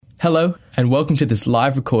Hello, and welcome to this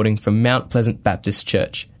live recording from Mount Pleasant Baptist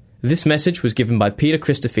Church. This message was given by Peter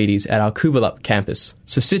Christofides at our Coolbellup campus.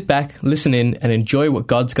 So sit back, listen in, and enjoy what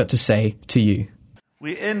God's got to say to you.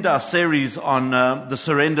 We end our series on the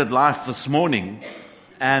surrendered life this morning,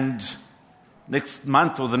 and next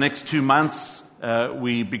month or the next 2 months,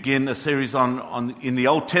 we begin a series on in the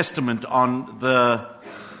Old Testament on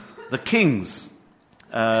the kings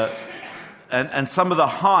and some of the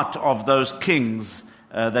heart of those kings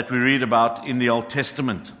that we read about in the Old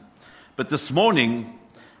Testament. But this morning,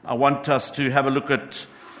 I want us to have a look at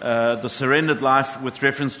the surrendered life with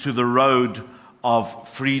reference to the road of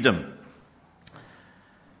freedom.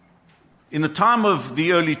 In the time of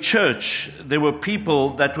the early church, there were people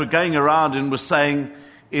that were going around and were saying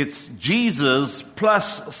it's Jesus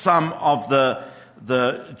plus some of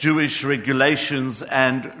the Jewish regulations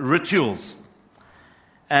and rituals.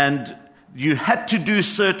 And you had to do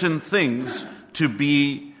certain things to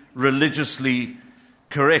be religiously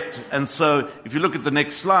correct. And so if you look at the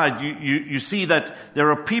next slide, you see that there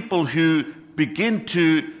are people who begin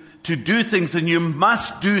to do things, and you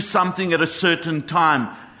must do something at a certain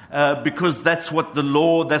time because that's what the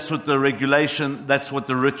law, that's what the regulation, that's what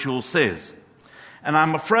the ritual says. And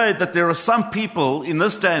I'm afraid that there are some people in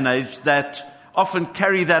this day and age that often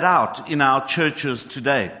carry that out in our churches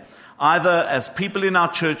today, either as people in our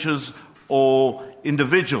churches or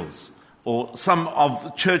individuals. Or some of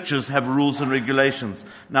the churches have rules and regulations.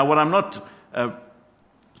 Now, what I'm not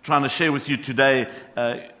trying to share with you today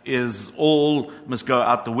is all must go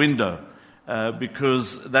out the window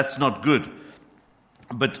because that's not good.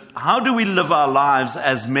 But how do we live our lives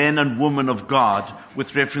as men and women of God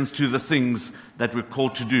with reference to the things that we're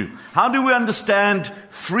called to do? How do we understand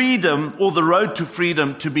freedom or the road to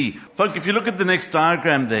freedom to be? Folks, if you look at the next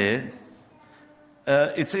diagram there,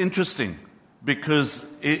 it's interesting, because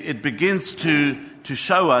it begins to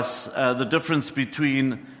show us the difference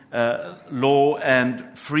between law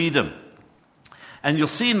and freedom. And you'll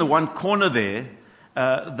see in the one corner there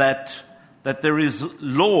that there is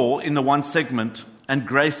law in the one segment and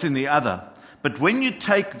grace in the other. But when you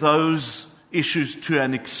take those issues to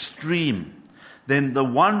an extreme, then the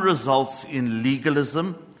one results in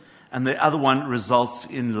legalism and the other one results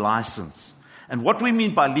in license. And what we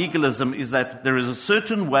mean by legalism is that there is a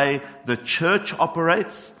certain way the church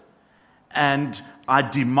operates, and I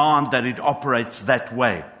demand that it operates that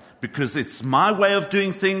way, because it's my way of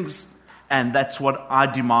doing things, and that's what I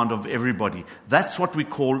demand of everybody. That's what we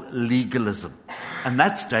call legalism, and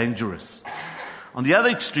that's dangerous. On the other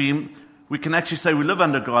extreme, we can actually say we live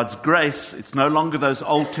under God's grace. It's no longer those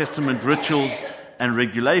Old Testament rituals and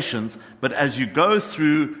regulations, but as you go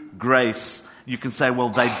through grace, you can say,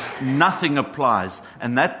 well, nothing applies,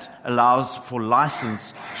 and that allows for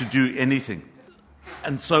license to do anything.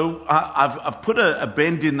 And so I've put a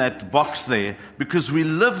bend in that box there because we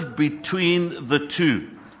live between the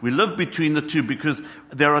two. We live between the two because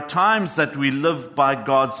there are times that we live by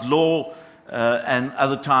God's law and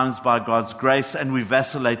other times by God's grace, and we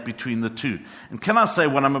vacillate between the two. And can I say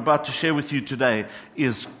what I'm about to share with you today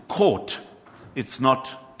is caught. It's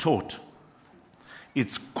not taught.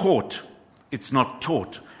 It's caught. It's not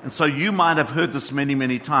taught. And so you might have heard this many,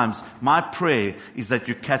 many times. My prayer is that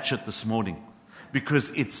you catch it this morning, because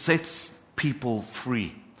it sets people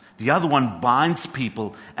free. The other one binds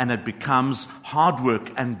people, and it becomes hard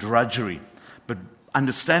work and drudgery. But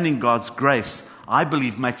understanding God's grace, I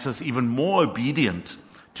believe, makes us even more obedient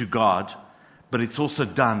to God, but it's also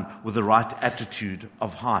done with the right attitude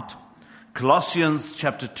of heart. Colossians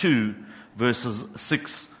chapter 2, verses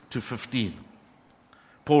 6 to 15.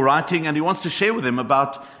 Paul writing, and he wants to share with them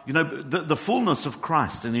about, the fullness of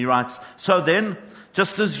Christ. And he writes, so then,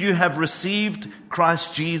 just as you have received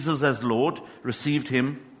Christ Jesus as Lord, received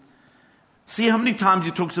him. See how many times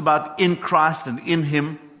he talks about in Christ and in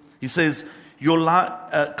him. He says,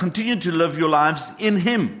 continue to live your lives in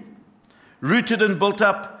him, rooted and built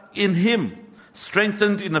up in him,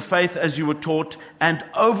 strengthened in the faith as you were taught, and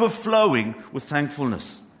overflowing with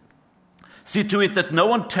thankfulness. See to it that no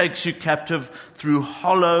one takes you captive through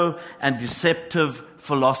hollow and deceptive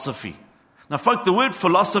philosophy. Now, folks, the word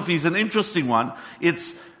philosophy is an interesting one.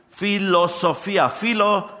 It's philosophia.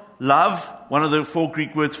 Philo, love, one of the 4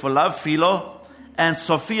 Greek words for love, philo, and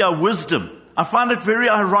sophia, wisdom. I find it very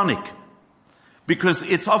ironic, because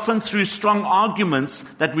it's often through strong arguments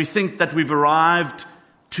that we think that we've arrived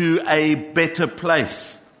to a better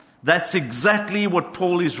place. That's exactly what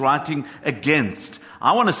Paul is writing against.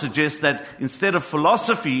 I want to suggest that instead of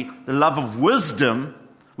philosophy, the love of wisdom,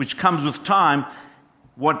 which comes with time,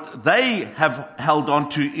 what they have held on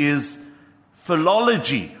to is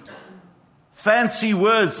philology. Fancy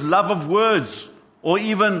words, love of words, or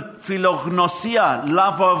even philognosia,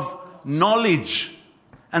 love of knowledge.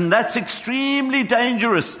 And that's extremely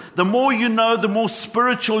dangerous. The more you know, the more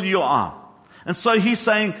spiritual you are. And so he's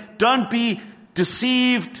saying, don't be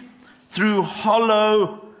deceived through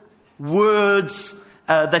hollow words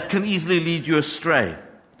that can easily lead you astray,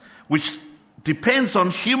 which depends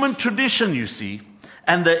on human tradition, you see,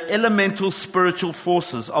 and the elemental spiritual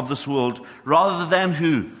forces of this world, rather than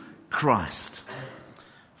who? Christ.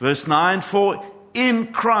 Verse 9, for in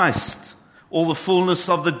Christ all the fullness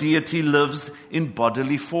of the deity lives in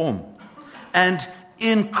bodily form. And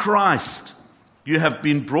in Christ you have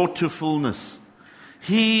been brought to fullness.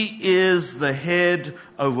 He is the head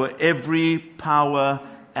over every power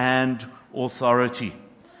and authority.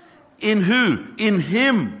 In who? In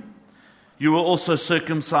Him you were also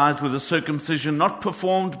circumcised with a circumcision not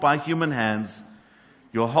performed by human hands.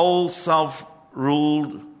 Your whole self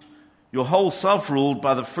ruled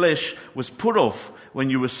by the flesh was put off when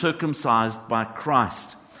you were circumcised by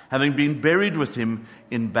Christ, having been buried with Him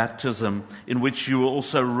in baptism, in which you were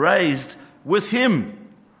also raised with Him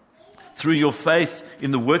through your faith in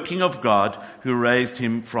the working of God who raised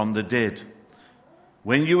Him from the dead.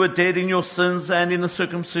 When you were dead in your sins and in the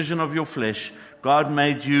circumcision of your flesh, God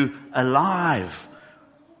made you alive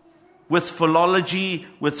with philology,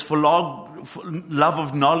 with love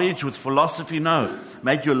of knowledge, with philosophy, no.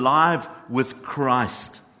 Made you alive with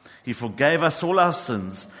Christ. He forgave us all our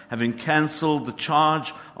sins, having cancelled the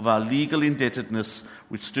charge of our legal indebtedness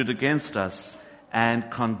which stood against us and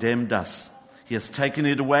condemned us. He has taken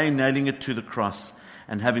it away, nailing it to the cross,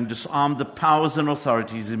 and having disarmed the powers and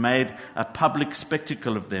authorities, He made a public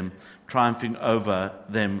spectacle of them, triumphing over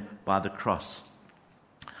them by the cross.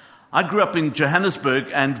 I grew up in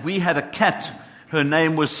Johannesburg, and we had a cat. Her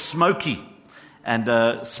name was Smokey.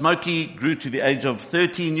 And Smokey grew to the age of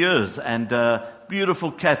 13 years, and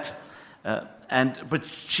beautiful cat. But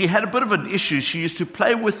she had a bit of an issue. She used to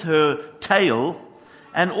play with her tail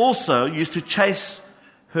and also used to chase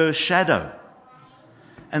her shadow.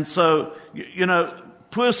 And so,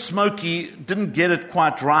 poor Smokey didn't get it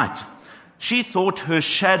quite right. She thought her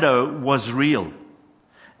shadow was real.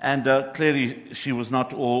 And clearly she was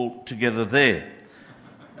not altogether there.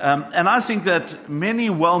 And I think that many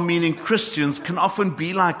well-meaning Christians can often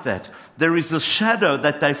be like that. There is a shadow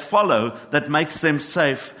that they follow that makes them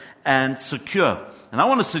safe and secure. And I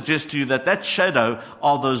want to suggest to you that shadow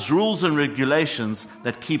are those rules and regulations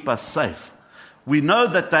that keep us safe. We know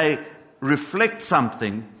that they reflect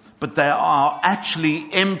something, but they are actually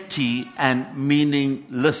empty and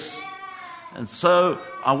meaningless. And so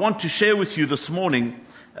I want to share with you this morning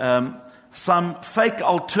some fake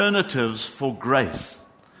alternatives for grace.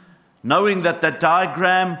 Knowing that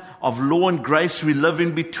diagram of law and grace we live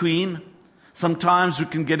in between, sometimes we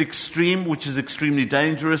can get extreme, which is extremely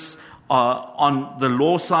dangerous, on the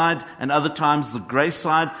law side, and other times the grace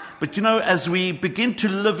side. But as we begin to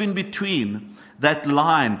live in between that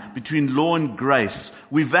line between law and grace,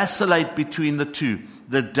 we vacillate between the two.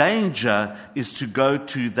 The danger is to go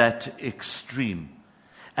to that extreme,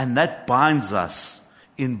 and that binds us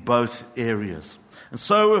in both areas. And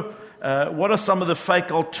so, what are some of the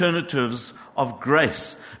fake alternatives of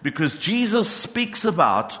grace? Because Jesus speaks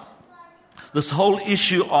about this whole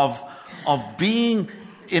issue of being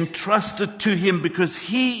entrusted to Him, because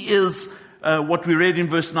He is, what we read in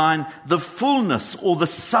verse 9, the fullness or the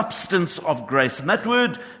substance of grace. And that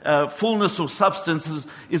word, fullness or substance,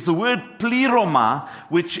 is the word pleroma,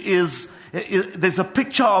 which is, there's a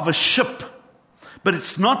picture of a ship, but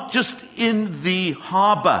it's not just in the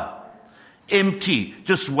harbor, empty,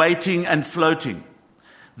 just waiting and floating.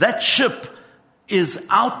 That ship is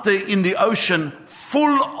out there in the ocean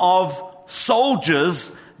full of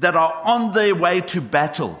soldiers that are on their way to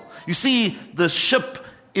battle. You see, the ship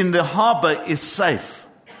in the harbor is safe,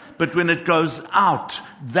 but when it goes out,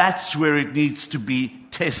 that's where it needs to be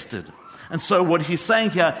tested. And so what he's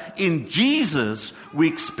saying here, in Jesus, we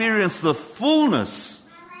experience the fullness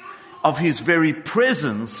of His very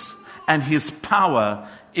presence and His power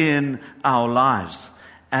in our lives.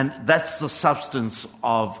 And that's the substance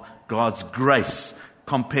of God's grace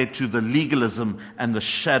compared to the legalism and the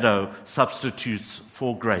shadow substitutes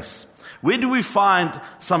for grace. Where do we find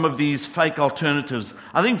some of these fake alternatives?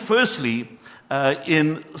 I think firstly,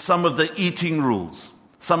 in some of the eating rules.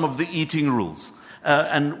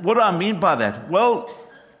 And what do I mean by that? Well,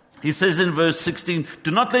 he says in verse 16, do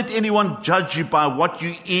not let anyone judge you by what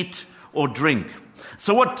you eat or drink.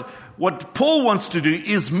 So what Paul wants to do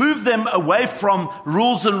is move them away from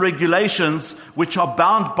rules and regulations which are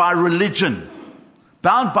bound by religion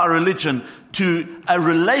to a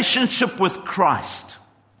relationship with Christ.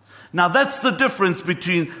 Now that's the difference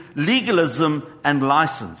between legalism and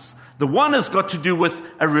license. The one has got to do with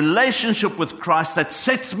a relationship with Christ that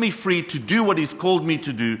sets me free to do what He's called me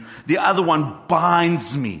to do. The other one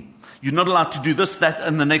binds me. You're not allowed to do this, that,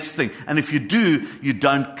 and the next thing. And if you do, you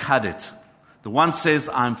don't cut it. The one says,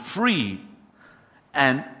 I'm free.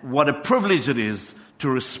 And what a privilege it is to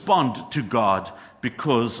respond to God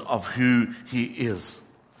because of who He is.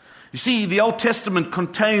 You see, the Old Testament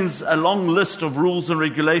contains a long list of rules and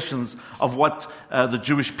regulations of what the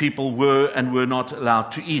Jewish people were and were not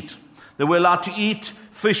allowed to eat. They were allowed to eat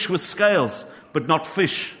fish with scales, but not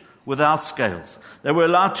fish without scales. They were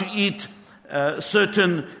allowed to eat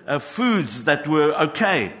certain foods that were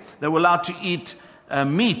okay. They were allowed to eat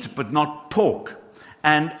meat, but not pork.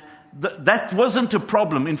 And that wasn't a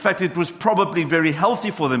problem. In fact, it was probably very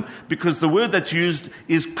healthy for them, because the word that's used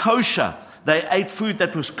is kosher. They ate food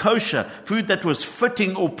that was kosher, food that was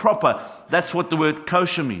fitting or proper. That's what the word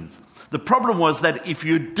kosher means. The problem was that if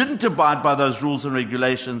you didn't abide by those rules and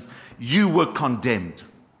regulations, you were condemned.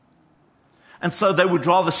 And so they would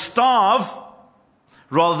rather starve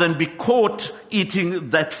rather than be caught eating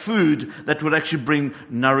that food that would actually bring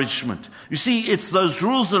nourishment. You see, it's those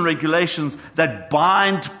rules and regulations that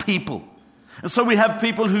bind people. And so we have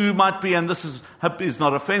people who might be, and this is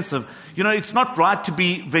not offensive, it's not right to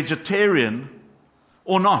be vegetarian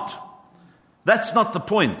or not. That's not the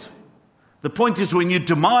point. The point is when you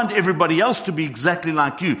demand everybody else to be exactly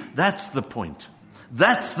like you, that's the point.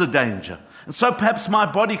 That's the danger. And so perhaps my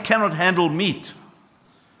body cannot handle meat.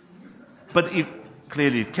 But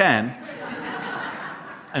clearly it can.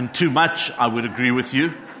 And too much, I would agree with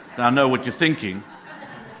you. I know what you're thinking.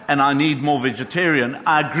 And I need more vegetarian.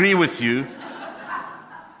 I agree with you.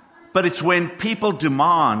 But it's when people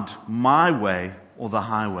demand my way or the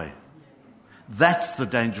highway. That's the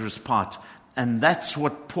dangerous part. And that's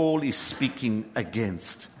what Paul is speaking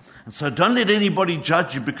against. And so don't let anybody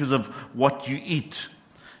judge you because of what you eat.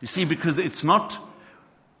 You see, because it's not,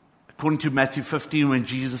 according to Matthew 15, when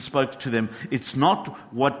Jesus spoke to them, it's not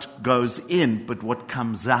what goes in, but what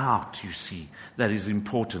comes out, you see, that is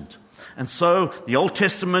important. And so the Old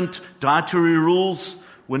Testament dietary rules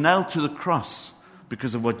were nailed to the cross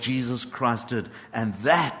because of what Jesus Christ did. And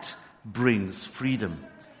that brings freedom.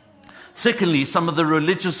 Secondly, some of the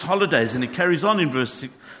religious holidays, and it carries on in verse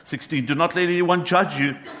 16, do not let anyone judge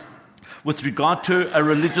you with regard to a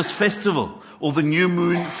religious festival or the new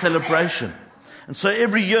moon celebration. And so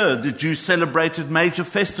every year the Jews celebrated major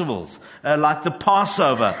festivals like the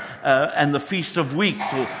Passover and the Feast of Weeks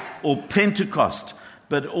or Pentecost,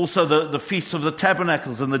 but also the Feast of the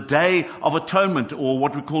Tabernacles and the Day of Atonement, or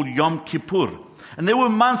what we call Yom Kippur. And there were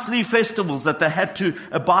monthly festivals that they had to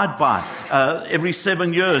abide by every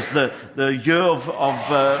 7 years, the year of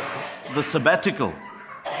the sabbatical,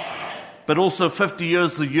 but also 50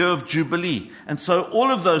 years, the year of Jubilee. And so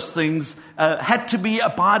all of those things had to be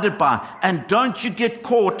abided by. And don't you get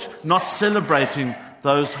caught not celebrating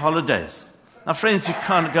those holidays. Now, friends, you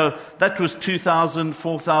kind of go, that was 2,000,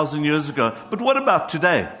 4,000 years ago. But what about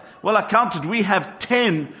today? Well, I counted, we have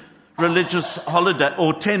 10 religious holiday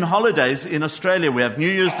or 10 holidays in Australia. We have New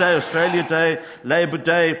Year's Day, Australia Day, Labor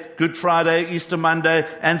Day, Good Friday, Easter Monday,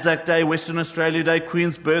 Anzac Day, Western Australia Day,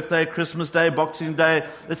 Queen's Birthday, Christmas Day, Boxing Day.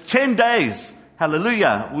 It's 10 days.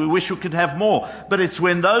 Hallelujah. We wish we could have more. But it's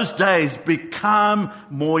when those days become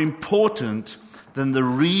more important than the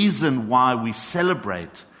reason why we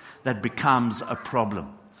celebrate that becomes a problem.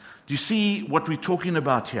 Do you see what we're talking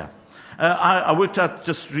about here? I worked out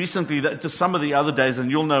just recently that just some of the other days,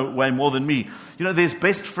 and you'll know way more than me. There's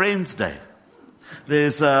Best Friends Day.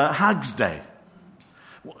 There's Hugs Day.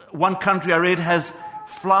 One country I read has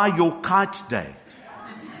Fly Your Kite Day.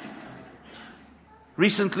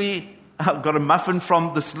 Recently, I got a muffin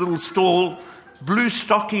from this little stall, Blue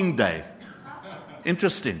Stocking Day.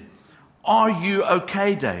 Interesting. Are You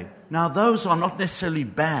Okay Day. Now, those are not necessarily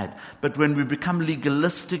bad, but when we become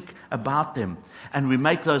legalistic about them and we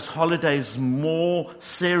make those holidays more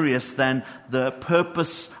serious than the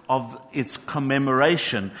purpose of its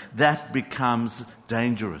commemoration, that becomes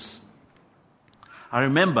dangerous. I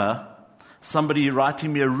remember somebody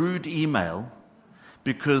writing me a rude email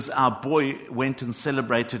because our boy went and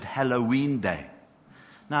celebrated Halloween Day.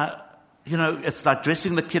 Now, it's like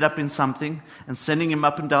dressing the kid up in something and sending him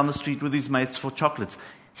up and down the street with his mates for chocolates.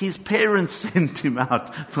 His parents sent him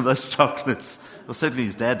out for those chocolates. Well, certainly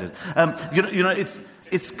his dad did.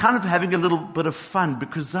 It's kind of having a little bit of fun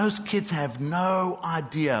because those kids have no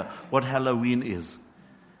idea what Halloween is.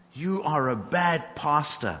 You are a bad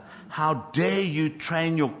pastor. How dare you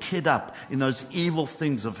train your kid up in those evil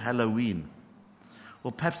things of Halloween?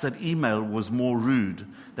 Well, perhaps that email was more rude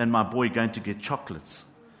than my boy going to get chocolates.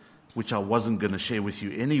 which I wasn't going to share with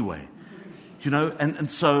you anyway.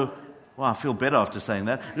 And so, well, I feel better after saying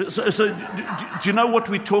that. So do you know what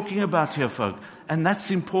we're talking about here, folk? And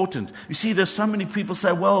that's important. You see, there's so many people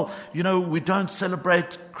say, well, we don't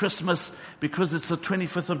celebrate Christmas because it's the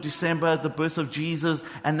 25th of December, the birth of Jesus,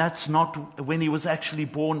 and that's not when he was actually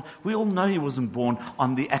born. We all know he wasn't born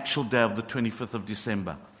on the actual day of the 25th of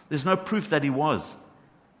December. There's no proof that he was.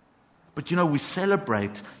 But we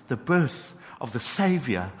celebrate the birth of the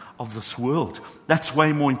Savior of this world. That's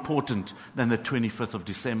way more important than the 25th of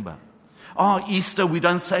December. Easter, we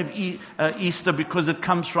don't say Easter because it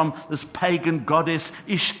comes from this pagan goddess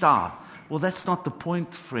Ishtar. Well, that's not the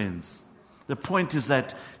point, friends. The point is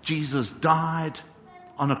that Jesus died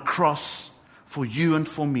on a cross for you and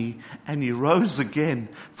for me, and he rose again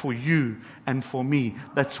for you and for me.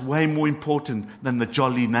 That's way more important than the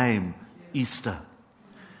jolly name, Easter.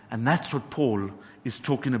 And that's what Paul is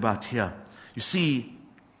talking about here. You see,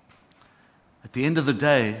 at the end of the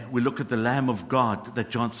day, we look at the Lamb of God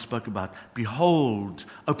that John spoke about. Behold,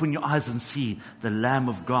 open your eyes and see the Lamb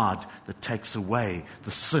of God that takes away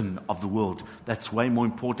the sin of the world. That's way more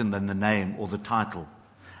important than the name or the title.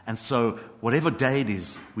 And so, whatever day it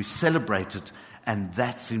is, we celebrate it, and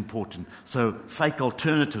that's important. So, fake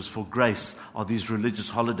alternatives for grace are these religious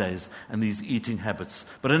holidays and these eating habits.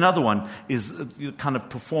 But another one is kind of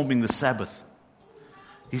performing the Sabbath.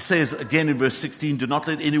 He says again in verse 16, do not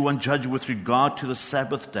let anyone judge with regard to the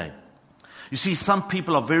Sabbath day. You see, some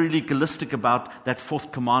people are very legalistic about that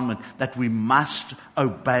fourth commandment, that we must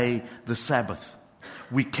obey the Sabbath.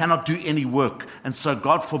 We cannot do any work. And so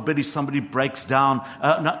God forbid if somebody breaks down,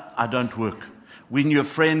 no, I don't work. We knew a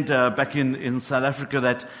friend back in South Africa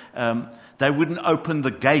that they wouldn't open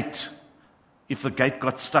the gate if the gate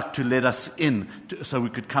got stuck to let us in so we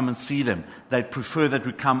could come and see them. They'd prefer that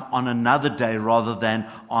we come on another day rather than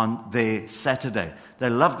on their Saturday. They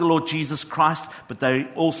loved the Lord Jesus Christ, but they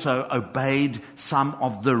also obeyed some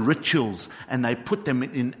of the rituals, and they put them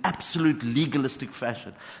in absolute legalistic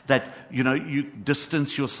fashion. That, you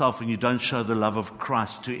distance yourself and you don't show the love of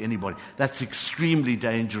Christ to anybody. That's extremely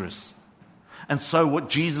dangerous. And so what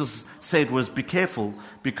Jesus said was, be careful,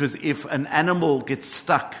 because if an animal gets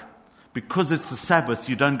stuck, because it's the Sabbath,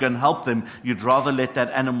 you don't go and help them. You'd rather let that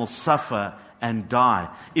animal suffer and die.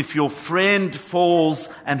 If your friend falls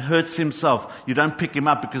and hurts himself, you don't pick him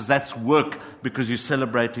up because that's work, because you're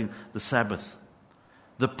celebrating the Sabbath.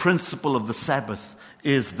 The principle of the Sabbath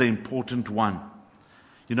is the important one.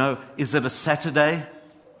 Is it a Saturday?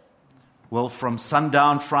 Well, from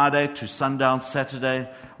sundown Friday to sundown Saturday,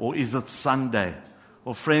 or is it Sunday?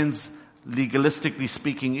 Well, friends, legalistically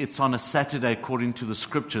speaking, it's on a Saturday according to the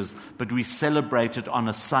scriptures, but we celebrate it on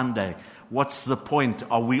a Sunday. What's the point?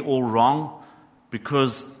 Are we all wrong?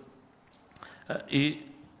 Because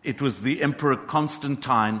it was the Emperor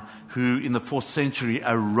Constantine who, in the 4th century,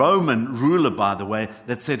 a Roman ruler, by the way,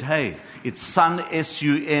 that said, hey, it's sun,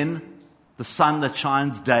 S-U-N, the sun that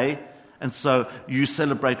shines day, and so you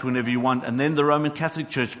celebrate whenever you want. And then the Roman Catholic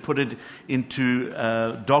Church put it into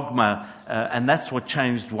dogma, and that's what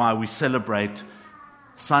changed why we celebrate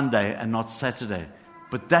Sunday and not Saturday.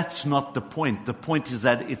 But that's not the point. The point is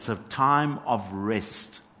that it's a time of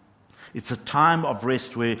rest. It's a time of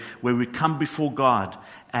rest where we come before God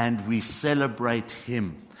and we celebrate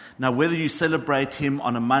Him. Now, whether you celebrate Him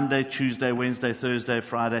on a Monday, Tuesday, Wednesday, Thursday,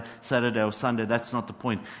 Friday, Saturday, or Sunday, that's not the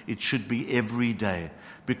point. It should be every day.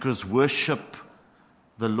 Because worship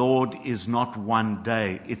the Lord is not one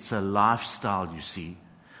day. It's a lifestyle, you see.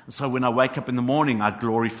 And so when I wake up in the morning, I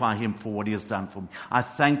glorify Him for what He has done for me. I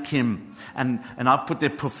thank Him. And I've put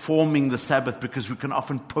there performing the Sabbath, because we can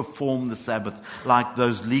often perform the Sabbath like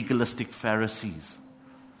those legalistic Pharisees.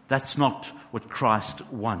 That's not what Christ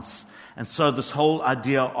wants. And so this whole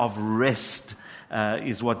idea of rest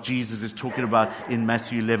is what Jesus is talking about in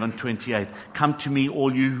Matthew 11:28. Come to me,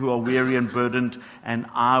 all you who are weary and burdened, and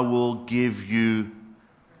I will give you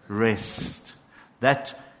rest.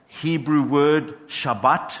 That Hebrew word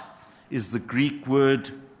Shabbat is the Greek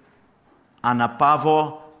word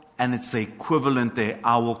anapavo, and it's the equivalent there.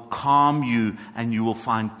 I will calm you and you will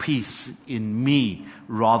find peace in me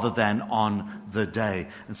rather than on the day.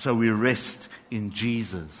 And so we rest in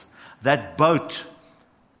Jesus. That boat,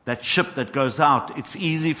 that ship that goes out, it's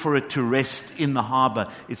easy for it to rest in the harbor.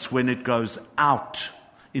 It's when it goes out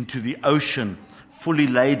into the ocean, fully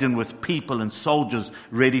laden with people and soldiers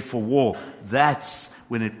ready for war. That's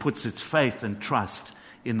when it puts its faith and trust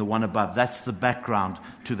in the one above. That's the background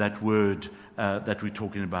to that word that we're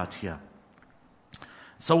talking about here.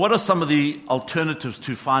 So what are some of the alternatives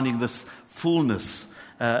to finding this fullness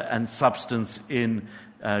and substance in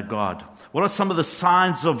God? What are some of the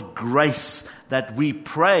signs of grace that we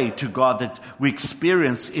pray to God, that we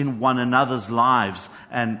experience in one another's lives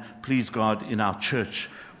and, please God, in our church?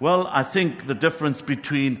 Well, I think the difference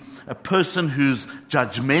between a person who's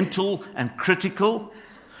judgmental and critical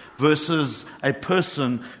versus a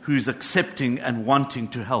person who's accepting and wanting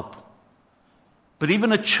to help. But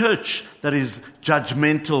even a church that is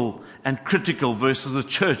judgmental and critical versus a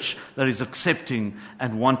church that is accepting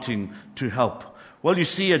and wanting to help. Well, you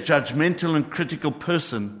see, a judgmental and critical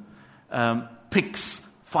person picks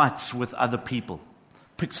fights with other people,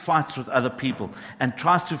 and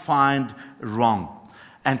tries to find wrong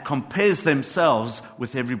and compares themselves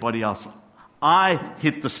with everybody else. I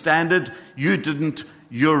hit the standard, you didn't,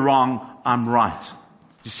 you're wrong, I'm right.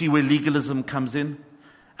 You see where legalism comes in?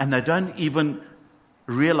 And they don't even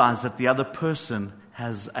realize that the other person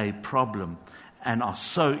has a problem and are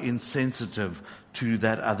so insensitive to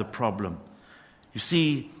that other problem. You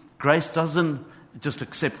see, grace doesn't just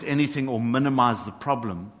accept anything or minimize the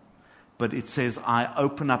problem, but it says, I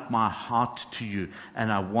open up my heart to you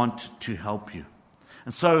and I want to help you.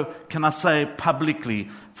 And so, can I say publicly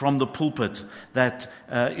from the pulpit that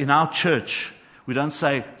in our church, we don't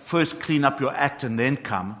say, first clean up your act and then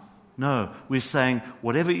come. No, we're saying,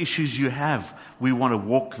 whatever issues you have, we want to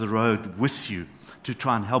walk the road with you to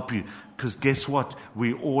try and help you. Because guess what?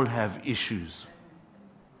 We all have issues.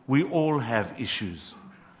 We all have issues.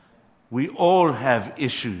 We all have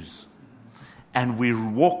issues. And we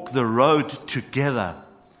walk the road together.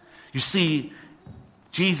 You see,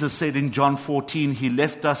 Jesus said in John 14, He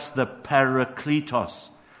left us the Parakletos,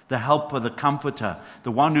 the helper, the comforter,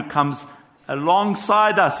 the one who comes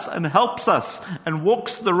alongside us and helps us and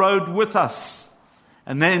walks the road with us.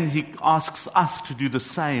 And then He asks us to do the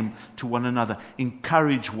same to one another,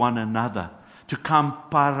 encourage one another, to come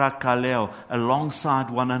parakaleo, alongside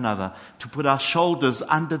one another, to put our shoulders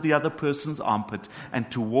under the other person's armpit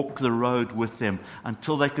and to walk the road with them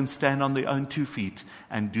until they can stand on their own 2 feet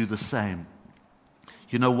and do the same.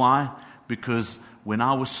 You know why? Because when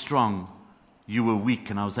I was strong, you were weak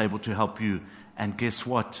and I was able to help you. And guess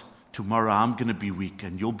what? Tomorrow I'm going to be weak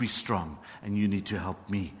and you'll be strong and you need to help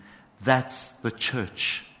me. That's the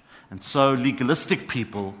church. And so legalistic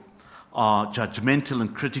people are judgmental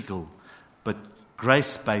and critical, but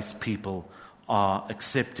grace-based people are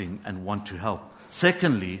accepting and want to help.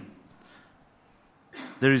 Secondly,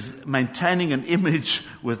 there is maintaining an image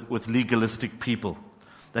with legalistic people.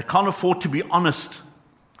 They can't afford to be honest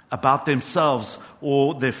about themselves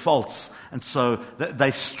or their faults, and so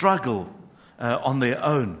they struggle on their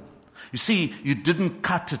own. You see, you didn't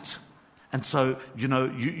cut it, and so,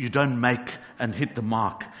 you don't make and hit the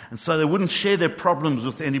mark. And so they wouldn't share their problems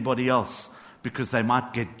with anybody else because they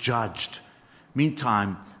might get judged.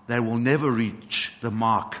 Meantime, they will never reach the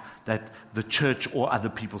mark that the church or other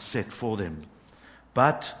people set for them.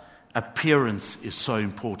 But appearance is so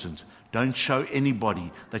important. Don't show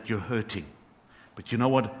anybody that you're hurting. But you know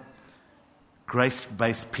what?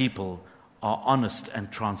 Grace-based people are honest and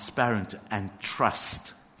transparent and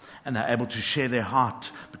trust. And they're able to share their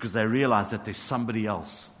heart because they realize that there's somebody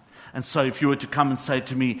else. And so if you were to come and say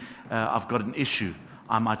to me, I've got an issue,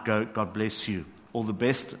 I might go, God bless you. All the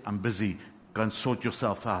best, I'm busy. Go and sort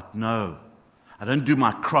yourself out. No. I don't do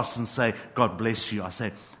my cross and say, God bless you. I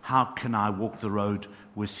say, how can I walk the road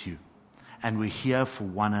with you? And we're here for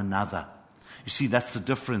one another. You see, that's the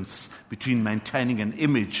difference between maintaining an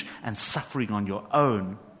image and suffering on your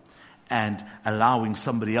own and allowing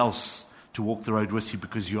somebody else to walk the road with you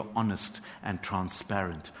because you're honest and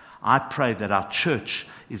transparent. I pray that our church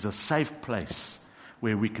is a safe place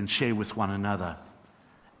where we can share with one another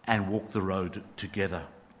and walk the road together.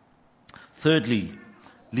 Thirdly,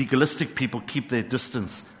 legalistic people keep their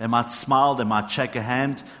distance. They might smile, they might shake a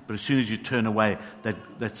hand, but as soon as you turn away,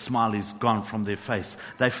 that smile is gone from their face.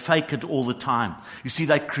 They fake it all the time. You see,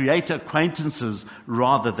 they create acquaintances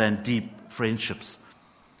rather than deep friendships.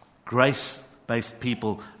 Grace-based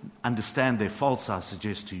people understand their faults, I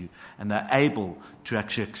suggest to you, and they're able to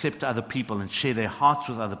actually accept other people and share their hearts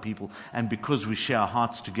with other people. And because we share our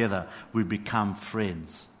hearts together, we become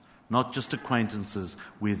friends. Not just acquaintances,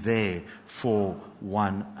 we're there for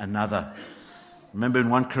one another. Remember in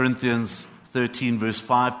 1 Corinthians 13 verse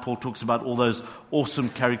 5, Paul talks about all those awesome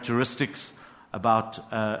characteristics about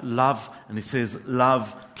love, and he says,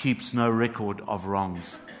 love keeps no record of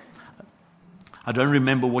wrongs. I don't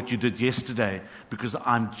remember what you did yesterday because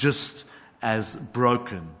I'm just as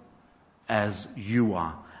broken as you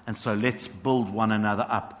are. And so let's build one another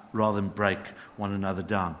up rather than break one another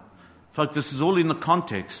down. Folks, this is all in the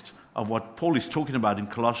context of what Paul is talking about in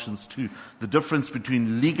Colossians 2, the difference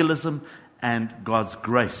between legalism and God's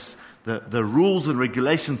grace, the rules and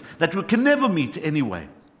regulations that we can never meet anyway.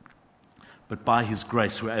 but by His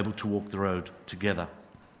grace we're able to walk the road together.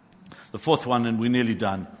 The fourth one, and we're nearly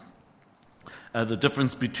done, the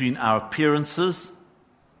difference between our appearances.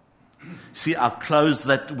 See, our clothes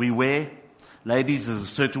that we wear. Ladies, there's a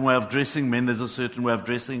certain way of dressing. Men, there's a certain way of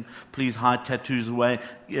dressing. Please hide tattoos away,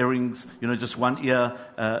 earrings, just one ear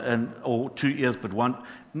or 2 ears, but one.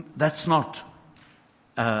 That's not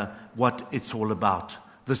what it's all about.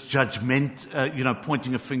 This judgment,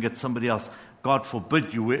 pointing a finger at somebody else. God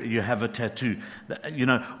forbid you have a tattoo.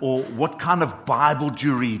 Or what kind of Bible do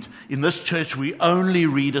you read? In this church, we only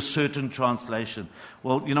read a certain translation.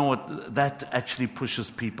 Well, you know what? That actually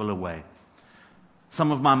pushes people away.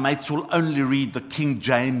 Some of my mates will only read the King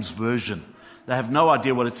James Version. They have no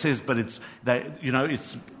idea what it says, but it's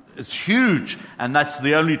huge, and that's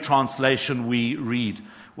the only translation we read.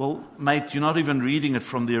 Well, mate, you're not even reading it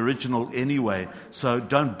from the original anyway, so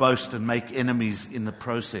don't boast and make enemies in the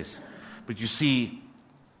process. But you see,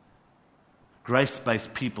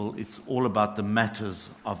 grace-based people, it's all about the matters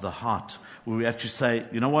of the heart, where we actually say,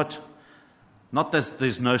 you know what? Not that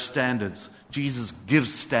there's no standards. Jesus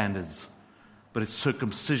gives standards, but it's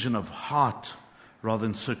circumcision of heart rather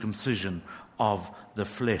than circumcision of the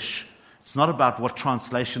flesh. It's not about what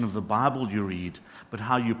translation of the Bible you read, but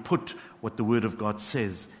how you put what the Word of God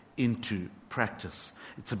says into practice.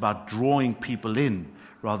 It's about drawing people in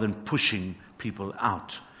rather than pushing people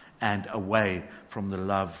out and away from the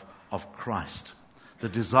love of Christ. The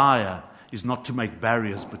desire is not to make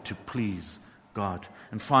barriers, but to please God.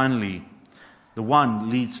 And finally, the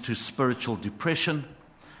one leads to spiritual depression,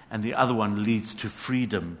 and the other one leads to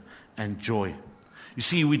freedom and joy. You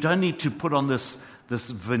see, we don't need to put on this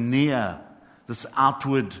veneer, this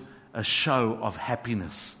outward show of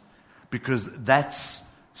happiness, because that's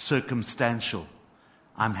circumstantial.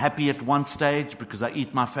 I'm happy at one stage because I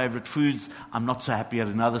eat my favorite foods. I'm not so happy at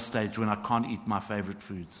another stage when I can't eat my favorite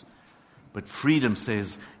foods. But freedom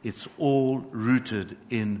says it's all rooted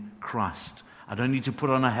in Christ. I don't need to put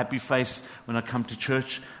on a happy face when I come to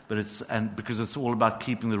church, because it's all about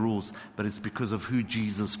keeping the rules, but it's because of who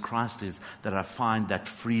Jesus Christ is that I find that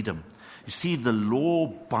freedom. You see, the law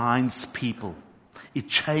binds people. It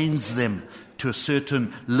chains them to a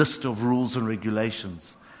certain list of rules and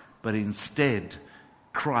regulations. But instead,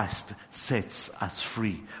 Christ sets us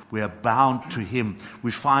free. We are bound to Him.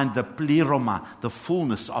 We find the pleroma, the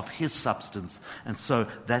fullness of His substance. And so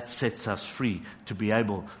that sets us free to be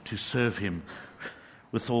able to serve Him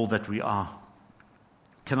with all that we are.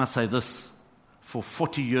 Can I say this? For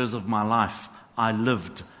 40 years of my life, I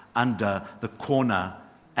lived under the corner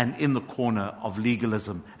and in the corner of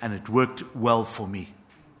legalism, and it worked well for me.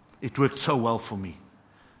 It worked so well for me.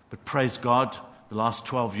 But praise God, the last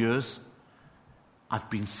 12 years, I've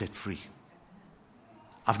been set free.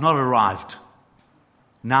 I've not arrived.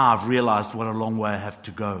 Now I've realized what a long way I have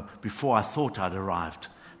to go. Before I thought I'd arrived,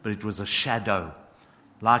 but it was a shadow.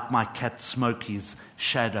 Like my cat Smokey's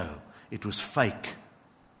shadow. It was fake.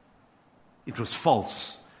 It was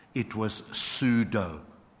false. It was pseudo.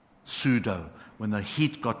 When the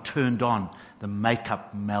heat got turned on, the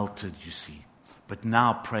makeup melted, you see. But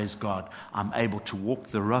now, praise God, I'm able to walk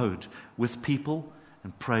the road with people,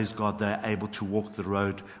 and praise God, they're able to walk the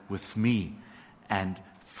road with me. And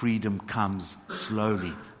freedom comes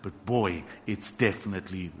slowly, but boy, it's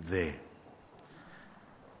definitely there.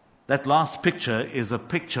 That last picture is a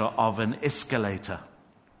picture of an escalator.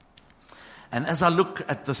 And as I look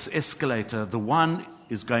at this escalator, the one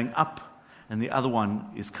is going up and the other one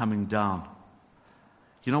is coming down.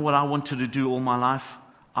 You know what I wanted to do all my life?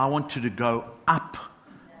 I wanted to go up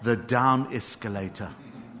the down escalator.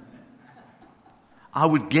 I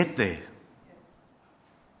would get there.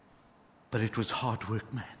 But it was hard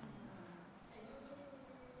work, man.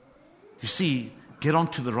 You see, get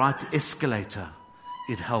onto the right escalator.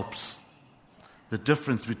 It helps. The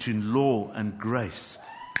difference between law and grace.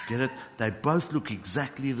 Get it? They both look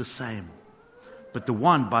exactly the same. But the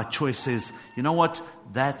one by choice says, you know what?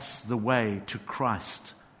 That's the way to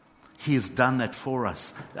Christ. He has done that for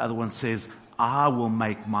us. The other one says, I will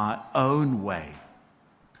make my own way.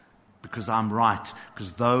 Because I'm right.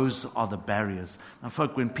 Because those are the barriers. Now,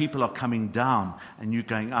 folk, when people are coming down and you're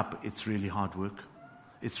going up, it's really hard work.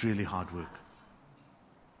 It's really hard work.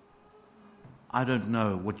 I don't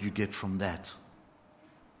know what you get from that.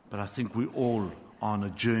 But I think we all are on a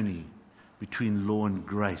journey between law and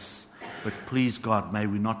grace. But please God, may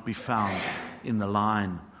we not be found in the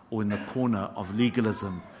line or in the corner of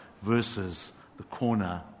legalism versus the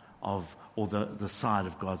corner of, or the side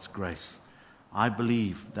of God's grace. I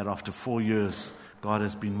believe that after 4 years, God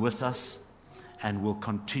has been with us and will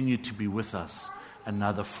continue to be with us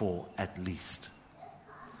another 4 at least.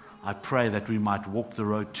 I pray that we might walk the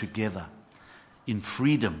road together in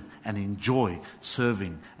freedom and in joy,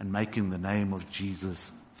 serving and making the name of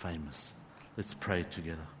Jesus famous. Let's pray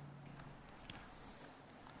together.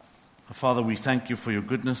 Our Father, we thank you for your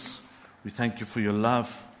goodness. We thank you for your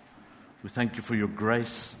love. We thank you for your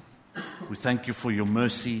grace. We thank you for your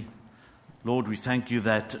mercy. Lord, we thank you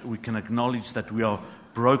that we can acknowledge that we are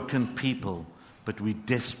broken people, but we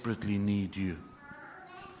desperately need you.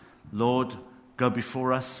 Lord, go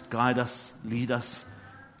before us, guide us, lead us.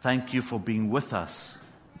 Thank you for being with us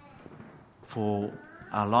for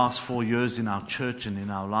our last 4 years in our church and in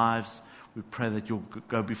our lives. We pray that you'll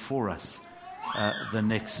go before us the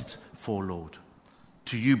next 4, Lord.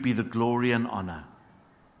 To you be the glory and honor.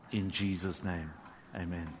 In Jesus' name,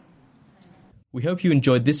 amen. We hope you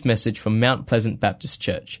enjoyed this message from Mount Pleasant Baptist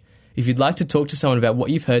Church. If you'd like to talk to someone about what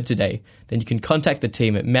you've heard today, then you can contact the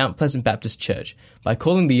team at Mount Pleasant Baptist Church by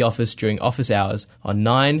calling the office during office hours on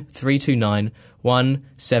 9329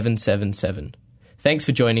 1777. Thanks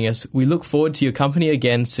for joining us. We look forward to your company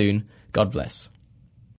again soon. God bless.